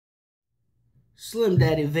Slim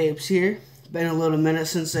Daddy Vapes here. Been a little minute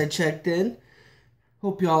since I checked in.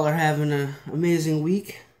 Hope y'all are having an amazing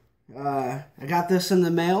week. I got this in the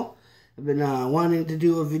mail. I've been wanting to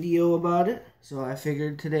do a video about it, so I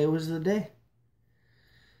figured today was the day.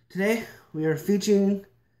 Today, we are featuring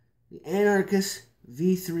the Anarchist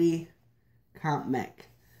V3 Comp Mech.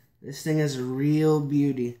 This thing is a real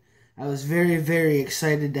beauty. I was very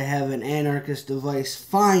excited to have an Anarchist device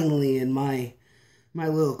finally in my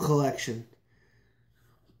little collection.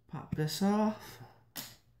 Pop this off.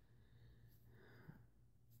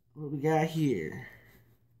 What we got here?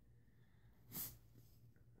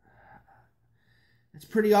 It's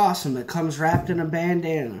pretty awesome. It comes wrapped in a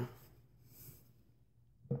bandana.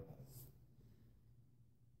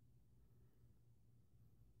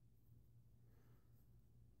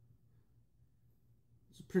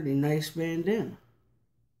 It's a pretty nice bandana.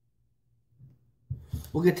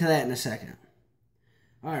 We'll get to that in a second.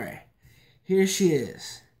 Alright, here she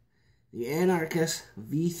is. The Anarchist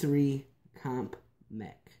V3 Comp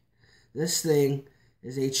Mech. This thing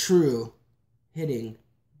is a true hitting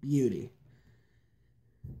beauty.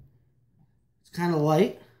 It's kind of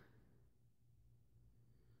light.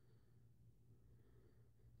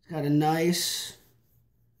 It's got a nice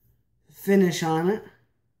finish on it.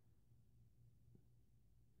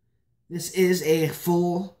 This is a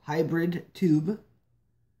full hybrid tube.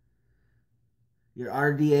 Your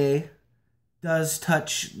RDA does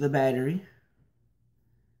touch the battery.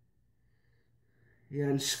 You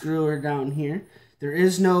unscrew her down here. There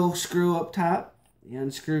is no screw up top. You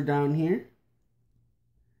unscrew down here.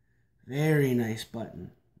 Very nice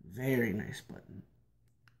button. Very nice button.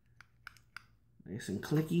 Nice and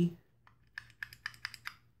clicky.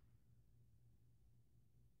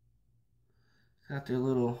 Got their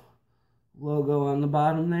little logo on the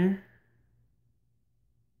bottom there.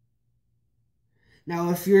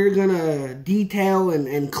 Now, if you're going to detail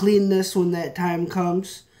and clean this when that time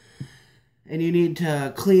comes, and you need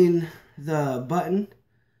to clean the button,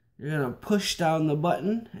 you're going to push down the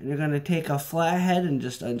button, and you're going to take a flathead and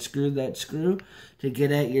just unscrew that screw to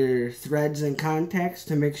get at your threads and contacts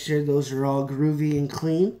to make sure those are all groovy and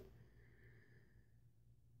clean.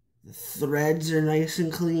 The threads are nice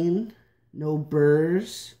and clean, no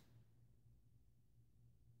burrs.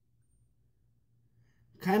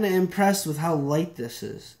 Kind of impressed with how light this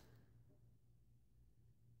is.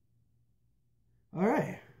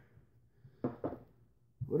 Alright.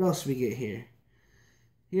 What else we get here?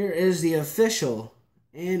 Here is the official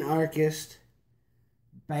Anarchist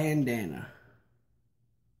bandana.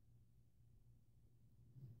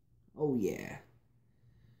 Oh yeah.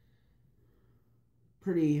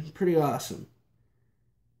 Pretty awesome.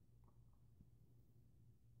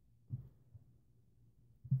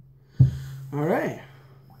 Alright.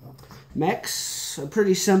 Mechs are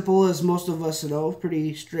pretty simple, as most of us know,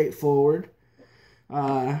 pretty straightforward.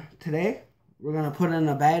 Today, we're going to put in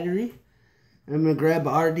a battery. I'm going to grab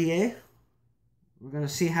RDA. We're going to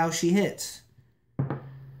see how she hits.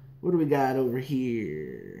 What do we got over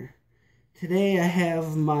here? Today I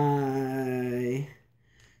have my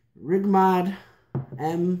Rigmod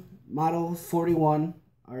M Model 41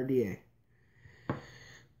 RDA.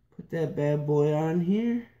 Put that bad boy on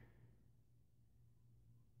here.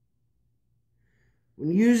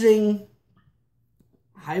 When using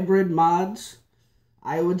hybrid mods,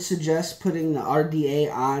 I would suggest putting the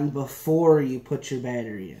RDA on before you put your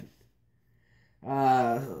battery in.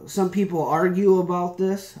 Some people argue about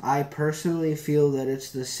this. I personally feel that it's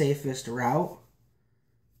the safest route.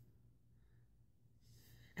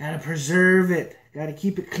 Gotta preserve it. Gotta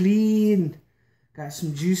keep it clean. Got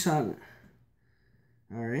some juice on it.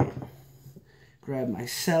 Alright. Grab my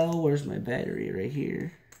cell. Where's my battery? Right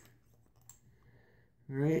here.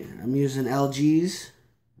 Alright, I'm using LGs.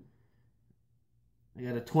 I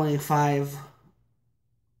got a 25R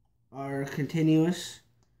continuous.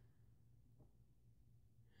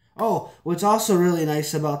 Oh, what's also really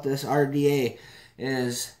nice about this RDA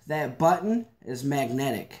is that button is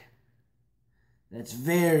magnetic. That's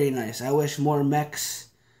very nice. I wish more mechs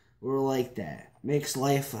were like that. Makes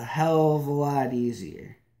life a hell of a lot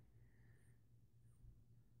easier.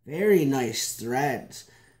 Very nice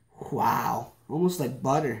threads. Wow. Almost like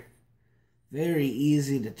butter. Very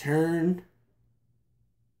easy to turn.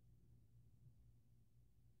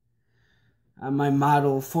 On my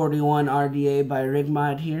Model 41 RDA by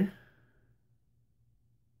Rigmod here.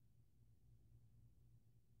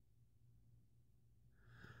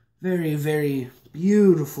 Very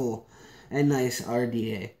beautiful and nice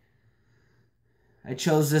RDA. I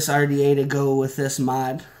chose this RDA to go with this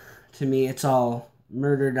mod. To me, it's all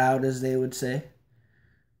murdered out, as they would say.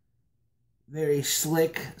 Very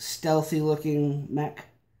slick, stealthy looking mech.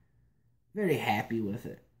 Very happy with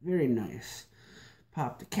it. Very nice.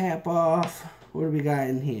 Pop the cap off. What do we got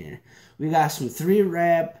in here? We got some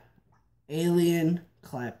 3-wrap alien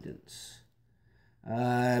Claptons.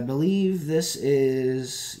 I believe this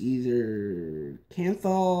is either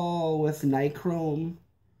Canthal with Nichrome.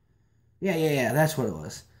 Yeah, that's what it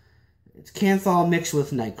was. It's Canthal mixed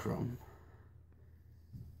with Nichrome.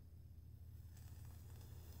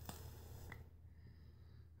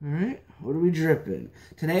 Alright, what are we dripping?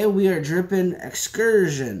 Today we are dripping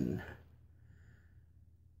Excursion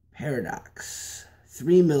Paradox.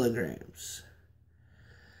 3 milligrams.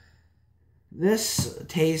 This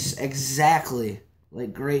tastes exactly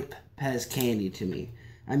like grape Pez candy to me.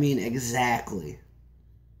 I mean, exactly.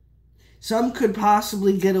 Some could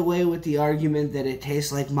possibly get away with the argument that it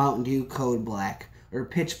tastes like Mountain Dew Code Black, or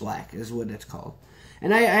Pitch Black is what it's called.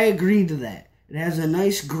 And I agree to that. It has a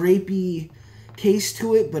nice grapey taste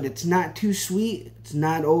to it, but it's not too sweet. It's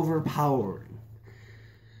not overpowering.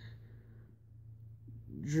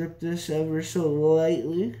 Drip this ever so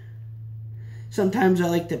lightly. Sometimes I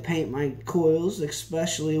like to paint my coils,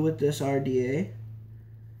 especially with this RDA.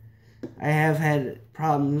 I have had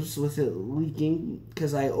problems with it leaking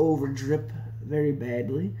because I over drip very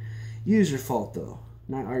badly. User fault though,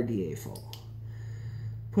 not RDA fault.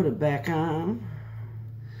 Put it back on.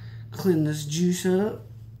 Clean this juice up.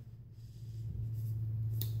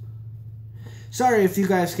 Sorry if you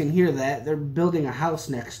guys can hear that. They're building a house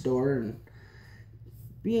next door and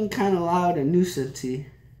being kind of loud and nuisance-y.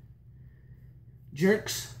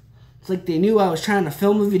 Jerks. It's like they knew I was trying to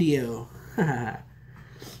film a video.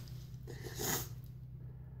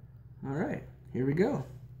 Alright, here we go.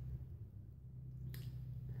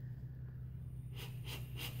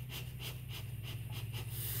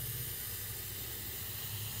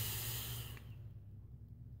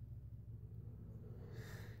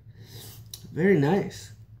 Very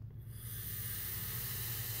nice.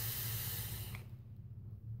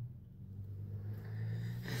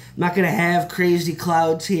 I'm not going to have crazy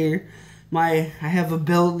clouds here. I have a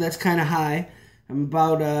build that's kind of high. I'm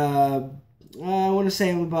about, I want to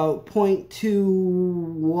say I'm about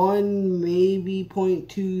 0.21, maybe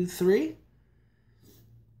 0.23.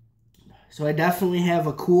 So I definitely have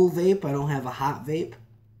a cool vape. I don't have a hot vape.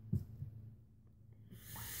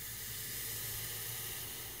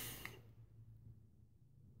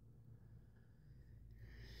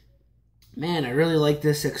 Man, I really like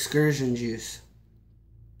this Excursion juice.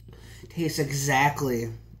 Tastes exactly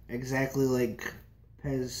like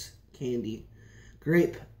Pez candy.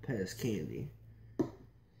 Grape Pez candy.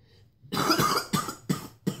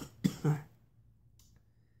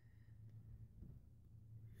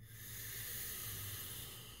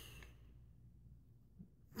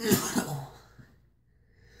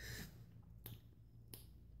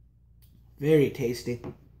 Very tasty.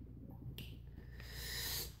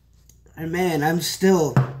 And man, I'm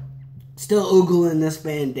still oogling this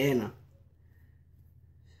bandana.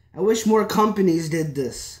 I wish more companies did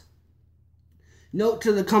this. Note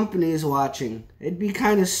to the companies watching. It'd be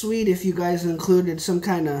kind of sweet if you guys included some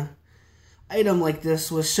kind of item like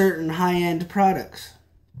this with certain high-end products.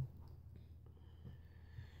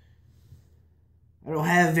 I don't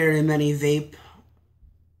have very many vape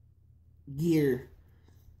gear,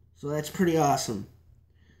 so that's pretty awesome.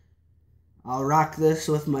 I'll rock this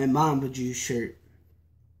with my Mamba Juice shirt.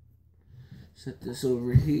 Set this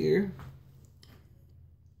over here.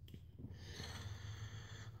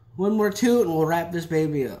 One more toot and we'll wrap this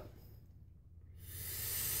baby up.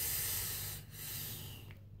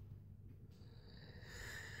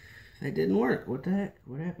 That didn't work. What the heck?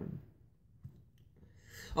 What happened?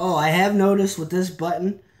 Oh, I have noticed with this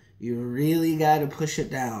button, you really got to push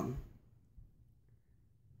it down.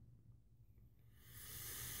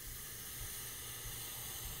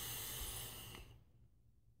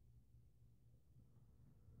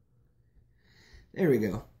 There we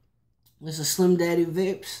go. This is Slim Daddy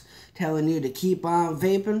Vapes telling you to keep on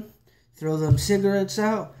vaping. Throw them cigarettes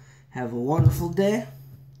out. Have a wonderful day.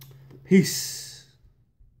 Peace.